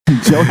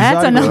Joe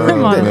That's Exotic, another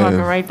man.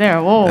 motherfucker right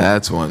there. Whoa.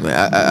 That's one.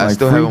 I Like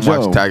still Free haven't Joe.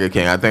 watched Tiger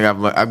King. I think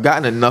I've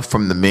gotten enough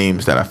from the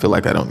memes that I feel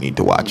like I don't need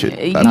to watch it.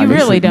 You Nah, you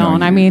really should- no, don't.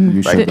 you- I mean,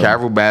 you should Like though.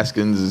 Carol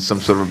Baskins is some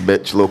sort of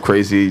bitch, a little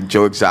crazy.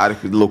 Joe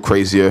Exotic, a little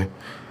crazier.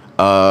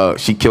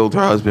 She killed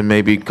her husband,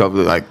 maybe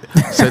covered like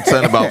said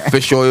something about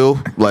fish oil.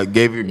 Like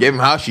gave him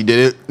how she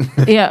did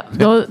it. yeah,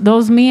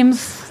 those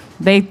memes,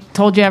 they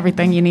told you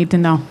everything you need to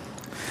know.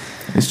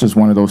 It's just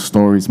one of those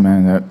stories,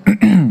 man, that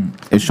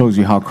it shows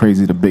you how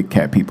crazy the big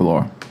cat people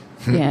are.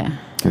 Yeah.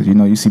 Because, you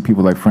know, you see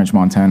people like French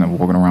Montana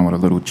walking around with a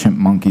little chimp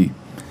monkey,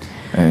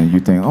 and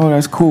you think, oh,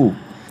 that's cool.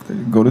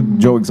 Go to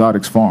Joe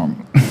Exotic's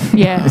farm.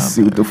 Yeah.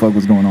 See what the fuck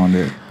was going on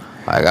there.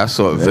 Like I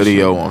saw a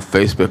video on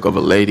Facebook of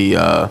a lady,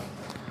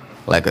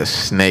 like a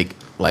snake,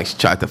 like she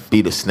tried to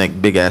feed a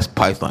snake, big ass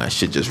python. That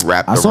shit just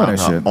wrapped I saw around that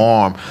her shit.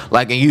 arm.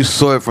 Like, and you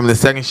saw it from the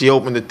second she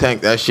opened the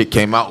tank. That shit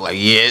came out like,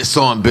 yeah, it's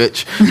on,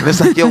 bitch. And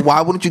it's like, yo, why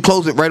wouldn't you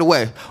close it right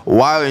away?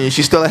 Why? And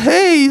she's still like,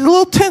 hey, he's a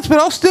little tense, but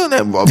I'll still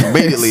never.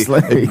 Immediately, It's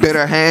like- it bit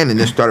her hand and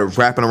then started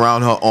wrapping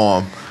around her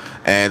arm.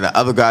 And the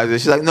other guys,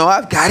 she's like, no,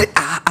 I've got it.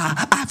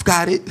 I've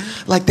got it.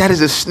 Like, that is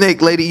a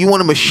snake, lady. You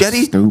want a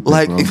machete? Stupid,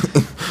 like, bro.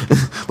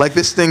 like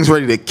this thing's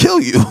ready to kill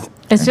you.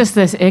 It's just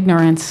this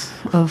ignorance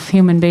of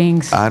human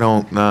beings. I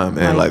don't know,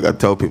 man. Right. Like I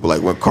tell people,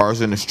 like when cars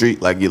in the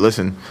street, like you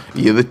listen,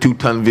 you're the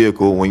 2-ton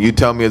vehicle. When you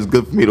tell me it's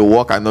good for me to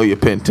walk, I know you're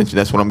paying attention.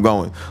 That's when I'm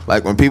going.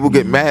 Like when people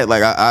get mad,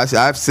 like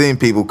I've seen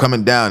people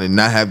coming down and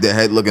not have their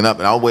head looking up,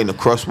 and I'll wait in the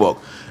crosswalk,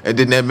 and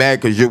then they're mad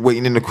because you're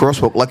waiting in the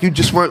crosswalk. Like you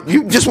just weren't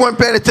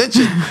paying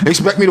attention.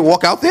 Expect me to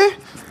walk out there?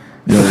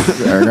 Yo,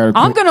 I got a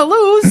I'm quick, gonna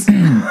lose,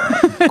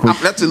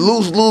 That's a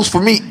lose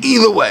for me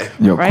either way.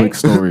 yo, Right? quick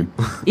story.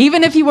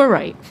 even if you were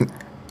right.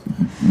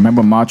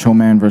 Remember Macho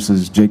Man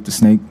versus Jake the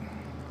Snake?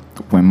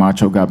 When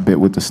Macho got bit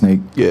with the snake?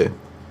 Yeah.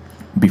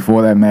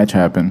 Before that match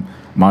happened,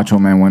 Macho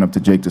Man went up to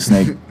Jake the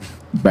Snake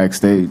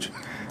backstage,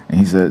 and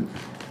he said,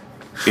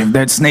 if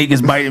that snake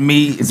is biting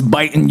me, it's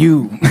biting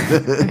you.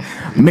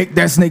 Make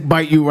that snake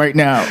bite you right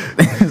now.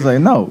 He's like,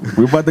 no,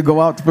 we're about to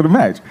go out for the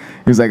match.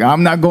 He was like,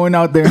 I'm not going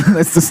out there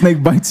unless the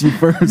snake bites you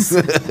first.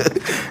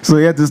 So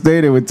he had to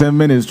stay there with 10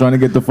 minutes trying to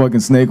get the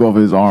fucking snake off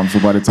his arm. So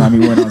by the time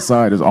he went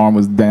outside, his arm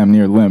was damn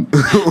near limp.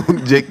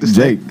 Jake the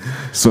snake. Jake.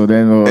 So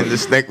then, And the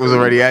snake was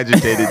already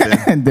agitated then.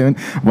 and then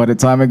by the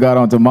time it got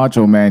onto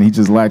Macho Man, he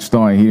just latched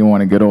on. He didn't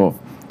want to get off.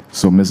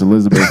 So Miss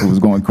Elizabeth, who was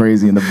going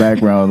crazy in the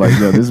background, like,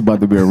 yo, this is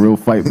about to be a real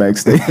fight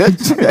backstage.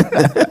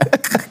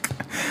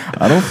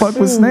 I don't fuck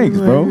with snakes,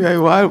 bro. Hey,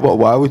 why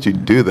would you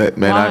do that,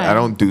 man? Why? I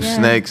don't do Yeah.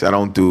 snakes. I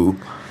don't do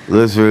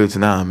lizards.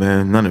 Nah,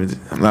 man. None of it.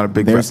 I'm not a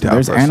big reptile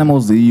There's person.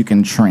 animals that you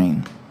can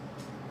train.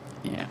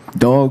 Yeah.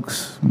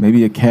 Dogs,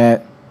 maybe a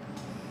cat.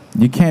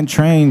 You can't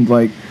train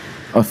like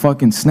a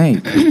fucking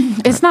snake.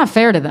 It's not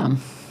fair to them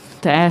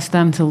to ask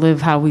them to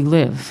live how we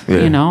live.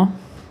 Yeah. You know.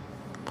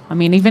 I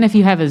mean, even if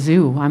you have a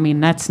zoo, I mean,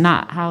 that's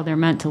not how they're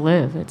meant to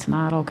live. It's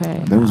not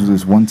okay. There was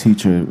this one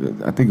teacher,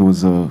 I think it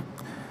was the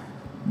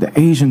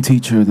Asian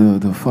teacher,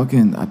 the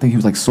fucking, I think he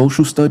was like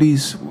social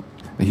studies.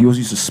 He always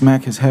used to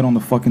smack his head on the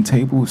fucking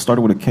table. It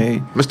started with a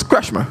K. Mr.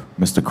 Kreshmer.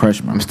 Mr.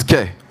 Kreshmer. Mr.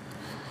 K.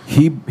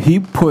 He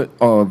put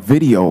a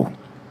video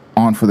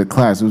on for the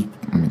class. It was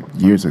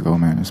years ago,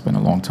 man. It's been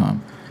a long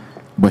time.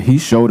 But he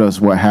showed us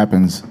what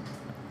happens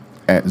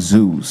at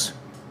zoos,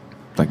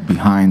 like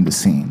behind the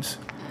scenes.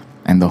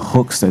 And the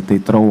hooks that they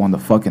throw on the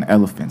fucking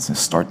elephants and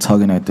start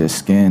tugging at their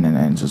skin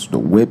and just the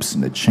whips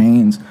and the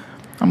chains.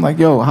 I'm like,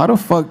 yo, how the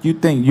fuck you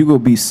think you gonna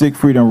be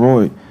Siegfried and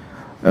Roy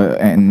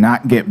and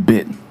not get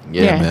bit?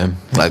 Yeah, Yeah. man.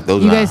 Like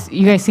those.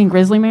 You guys seen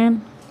Grizzly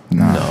Man?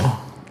 Nah.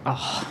 No.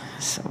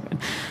 So good.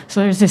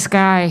 So there's this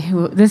guy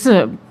who, this is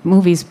a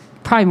movie's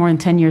probably more than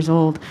 10 years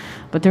old,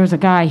 but there was a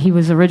guy, he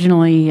was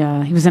originally,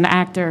 he was an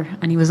actor,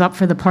 and he was up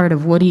for the part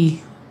of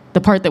Woody,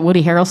 the part that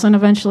Woody Harrelson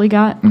eventually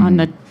got on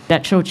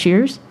that show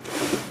Cheers.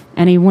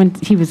 And he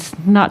was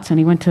nuts, and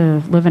he went to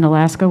live in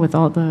Alaska with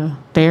all the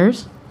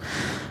bears,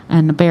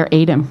 and the bear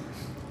ate him.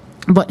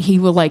 But he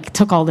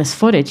took all this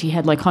footage. He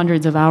had like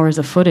hundreds of hours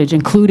of footage,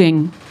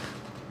 including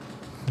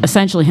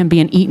essentially him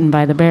being eaten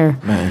by the bear.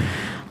 Man.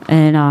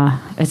 And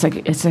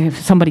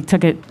somebody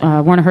took it,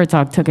 Werner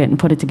Herzog took it and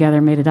put it together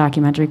and made a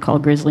documentary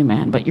called Grizzly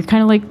Man. But you're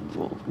kind of like,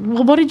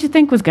 well, what did you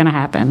think was going to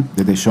happen?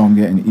 Did they show him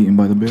getting eaten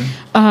by the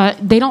bear?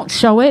 They don't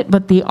show it,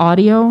 but the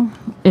audio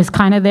is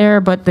kind of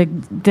there. But the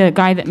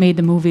guy that made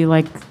the movie,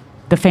 like,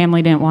 the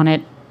family didn't want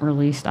it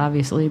released,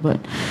 obviously. But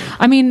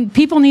I mean,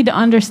 people need to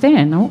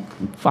understand. Don't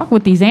fuck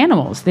with these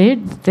animals. They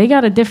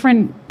got a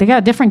different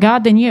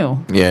God than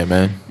you. Yeah,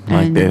 man.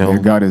 Like And- they Their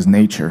don't. God is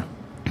nature.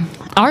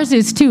 Ours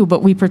is too,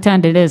 but we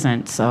pretend it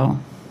isn't. So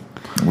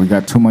We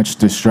got too much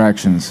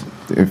distractions.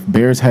 If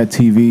bears had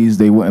TVs,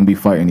 they wouldn't be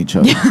fighting each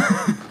other.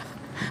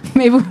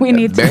 maybe we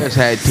need to. Bears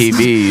had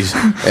TVs.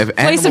 If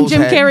Play some animals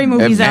Jim had- Carrey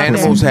movies if out there.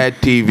 animals had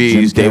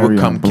TVs, Jim they would Carrey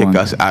come on kick Blunt.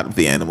 us out of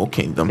the animal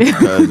kingdom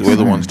because we're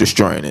the ones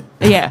destroying it.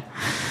 Yeah.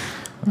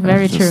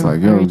 Very It's true. just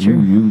like, yo, Very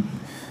true. you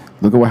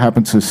look at what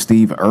happened to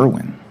Steve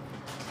Irwin.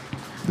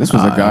 This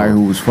was a guy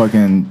who was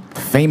fucking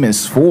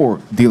famous for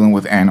dealing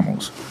with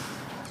animals.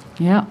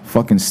 Yeah.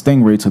 Fucking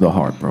stingray to the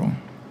heart, bro.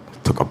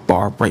 took a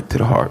bar right to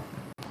the heart.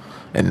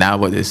 And now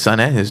with his son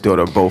and his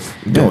daughter both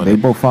Yeah, doing they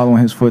it. both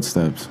following his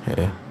footsteps.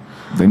 Yeah.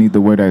 They need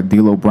to wear that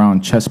D'Lo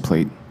Brown chest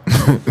plate.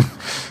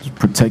 Just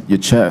protect your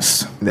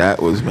chest.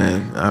 That was,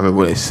 man. I remember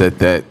when they said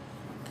that.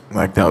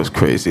 Like, that was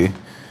crazy.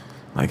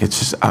 Like, it's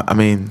just, I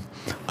mean,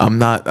 I'm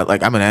not,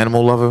 like, I'm an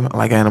animal lover. I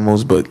like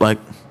animals, but, like,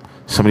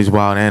 some of these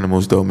wild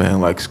animals, though, man,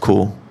 like, it's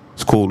cool.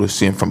 It's cool to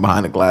see him from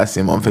behind the glass,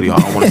 see him on video. I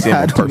don't want to see him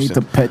I in don't need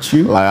person. to pet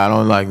you. Like, I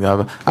don't like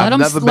never. I've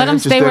never been let 'em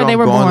stay interested where they on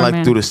were going born, like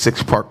man. through the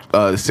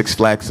the Six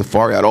Flags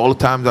Safari. Out of all the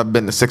times I've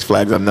been to Six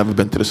Flags, I've never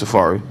been to the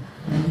Safari.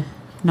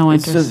 No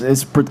It's interest.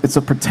 just it's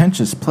a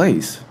pretentious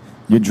place.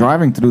 You're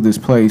driving through this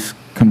place,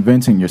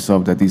 convincing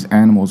yourself that these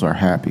animals are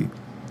happy.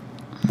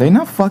 They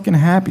not fucking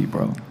happy,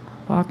 bro.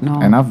 Fuck no.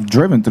 And I've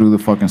driven through the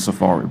fucking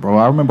safari, bro.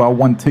 I remember I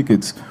won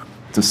tickets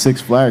to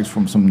Six Flags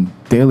from some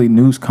Daily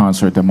News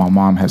concert that my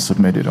mom had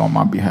submitted on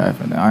my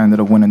behalf, and I ended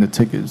up winning the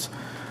tickets.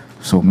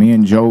 So me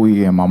and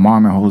Joey and my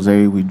mom and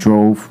Jose, we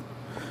drove,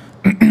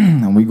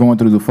 and we going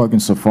through the fucking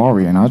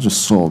safari, and I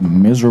just saw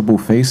miserable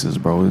faces,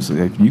 bro. It's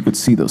like you could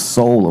see the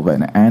soul of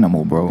an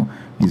animal, bro.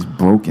 He's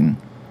broken.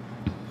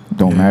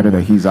 Don't matter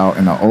that he's out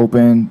in the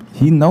open.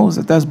 He knows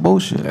that that's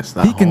bullshit. That's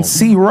not He can home.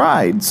 see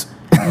rides.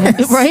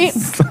 Right?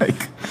 It's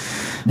like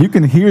you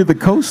can hear the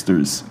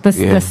coasters. The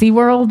Yeah.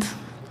 SeaWorld,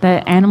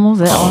 the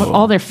animals,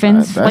 all their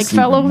fins That's like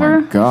fell even-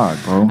 over. My God,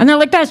 bro. And they're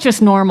like, that's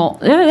just normal.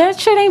 That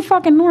shit ain't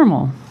fucking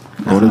normal.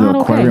 Go to That's the not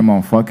okay. aquarium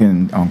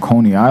on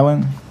Coney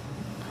Island.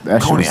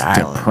 That shit Coney was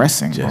Island,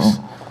 depressing, just-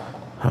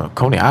 bro.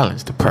 Coney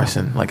Island's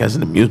depressing, like as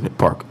an amusement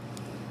park.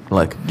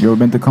 Like You ever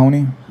been to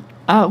Coney?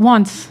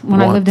 Once when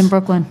I lived in once.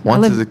 Brooklyn. I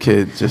Once lived- as a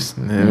kid, just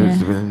it's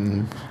Yeah.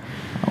 been.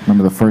 I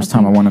remember the first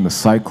time I went on the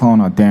Cyclone,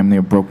 I damn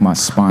near broke my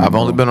spine. I've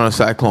only bro. been on a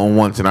cyclone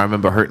once, and I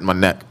remember hurting my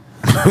neck.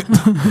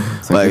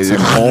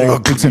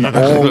 It's an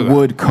all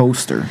wood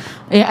coaster.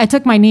 Yeah, I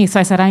took my niece.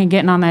 I said, I ain't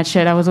getting on that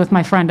shit. I was with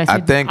my friend. I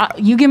said, think-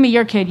 you give me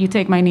your kid. You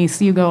take my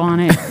niece. You go on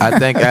it. I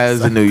think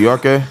as a New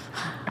Yorker,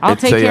 I'll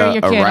it's take care of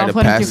your a kid. rite I'll of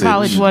put him through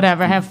college, passage.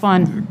 whatever. Have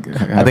fun.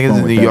 I think as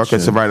a New Yorker,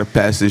 it's a rite of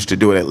passage to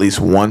do it at least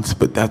once,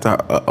 but that's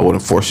I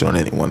wouldn't force it on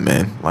anyone,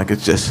 man. Like,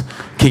 it's just,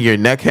 can your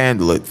neck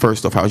handle it?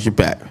 First off, how's your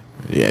back?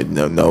 Yeah,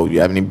 no, you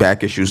have any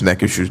back issues,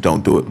 neck issues,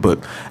 don't do it. But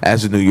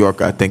as a New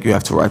Yorker, I think you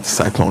have to ride the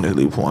cyclone at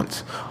least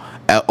once.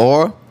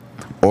 Or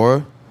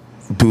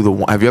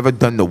do have you ever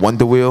done the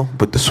Wonder Wheel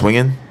with the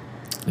swinging?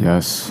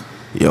 Yes.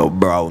 Yo,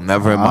 bro,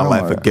 never in my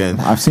life again.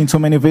 I've seen so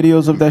many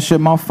videos of that shit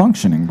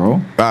malfunctioning,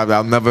 bro.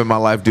 I'll never in my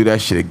life do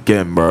that shit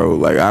again, bro.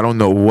 Like, I don't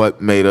know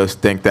what made us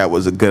think that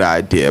was a good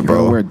idea, You gotta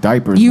bro. wear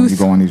diapers when Youth. you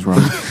go on these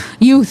roads.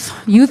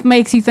 Youth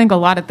makes you think a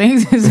lot of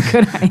things is a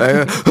good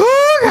idea.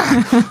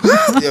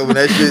 Yeah, when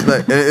that shit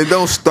like it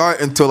don't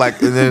start until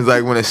like, and then it's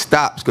like when it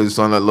stops because it's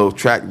on that little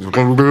track.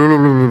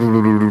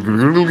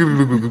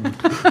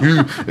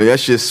 That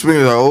shit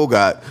swinging like, oh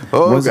god,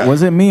 god.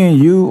 Was it me and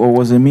you, or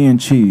was it me and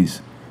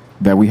Cheese,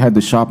 that we had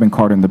the shopping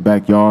cart in the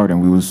backyard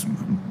and we was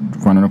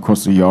running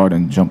across the yard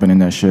and jumping in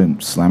that shit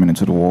and slamming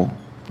into the wall?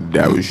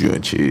 That was you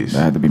and Cheese. That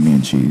had to be me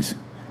and Cheese,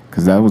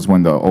 because that was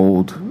when the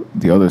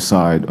other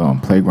side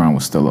playground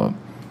was still up.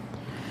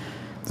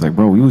 It's like,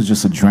 bro, we was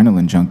just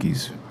adrenaline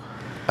junkies.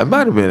 I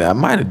might have been. I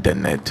might have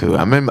done that too.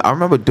 I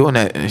remember doing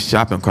that in a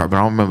shopping cart, but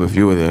I don't remember if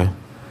you were there.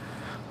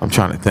 I'm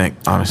trying to think,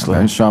 honestly.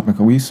 That shopping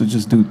cart, we used to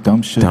just do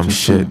dumb shit. Dumb just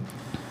shit.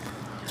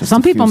 just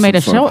Some to feel people made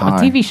a some sort show, of a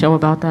high. TV show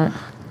about that.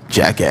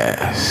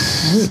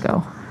 Jackass. There you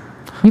go.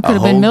 You could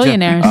have been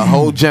millionaires. A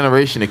whole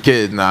generation of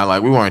kids now,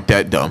 like, we weren't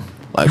that dumb.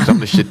 Like, some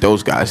of the shit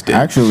those guys did.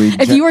 Actually,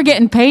 If you were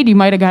getting paid, you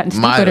might have gotten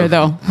stupider,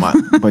 though.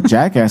 but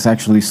Jackass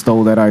actually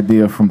stole that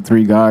idea from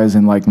three guys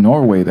in like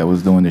Norway that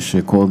was doing this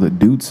shit called the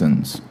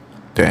Dudesons.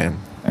 Damn.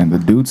 And the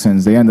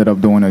Dudesons, they ended up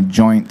doing a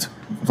joint,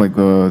 like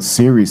a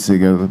series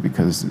together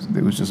because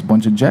it was just a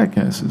bunch of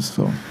jackasses.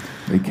 So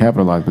they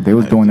capitalized, but they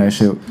was doing that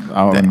shit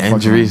out in The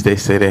injuries fucking they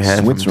say they had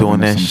from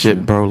Switzerland doing or that some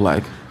shit, bro.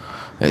 Like,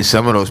 hey,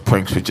 some of those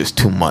pranks were just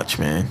too much,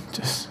 man.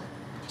 Just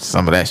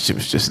some of that shit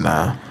was just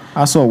nah.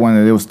 I saw one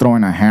that they was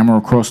throwing a hammer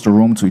across the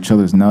room to each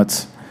other's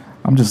nuts.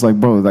 I'm just like,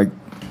 bro, like,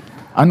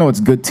 I know it's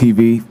good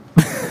TV,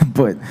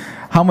 but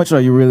how much are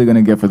you really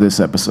gonna get for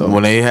this episode?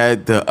 When they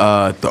had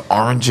the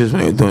oranges,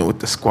 when they were doing it with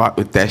the squat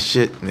with that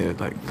shit, and they were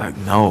like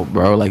no,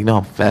 bro, like no,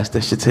 how fast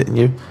that shit's hitting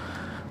you.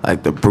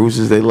 Like the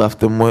bruises they left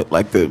them with,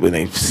 like when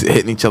they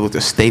hitting each other with the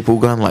staple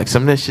gun, like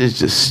some of that shit is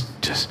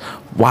just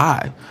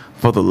why?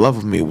 For the love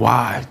of me,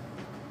 why?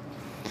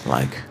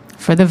 Like,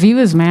 For the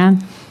viewers,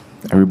 man.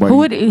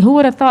 Everybody, Who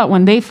would have thought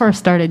when they first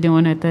started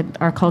doing it that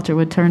our culture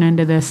would turn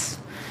into this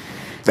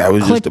that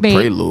was just a clickbait,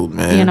 prelude,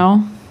 man. You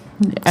know?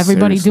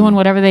 Everybody Seriously. doing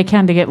whatever they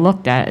can to get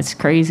looked at. It's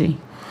crazy.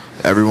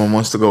 Everyone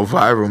wants to go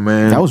viral,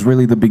 man. that was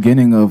really the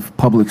beginning of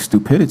public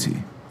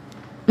stupidity.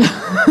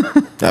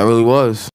 That really was.